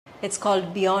It's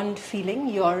called Beyond Feeling,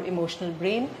 Your Emotional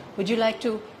Brain. Would you like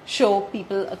to show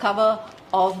people a cover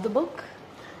of the book?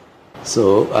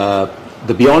 So,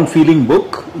 the Beyond Feeling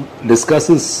book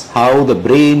discusses how the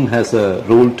brain has a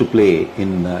role to play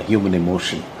in human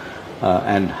emotion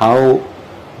and how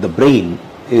the brain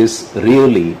is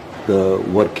really the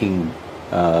working,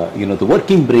 the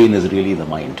working brain is really the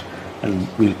mind. And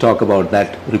we'll talk about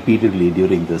that repeatedly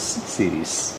during this series.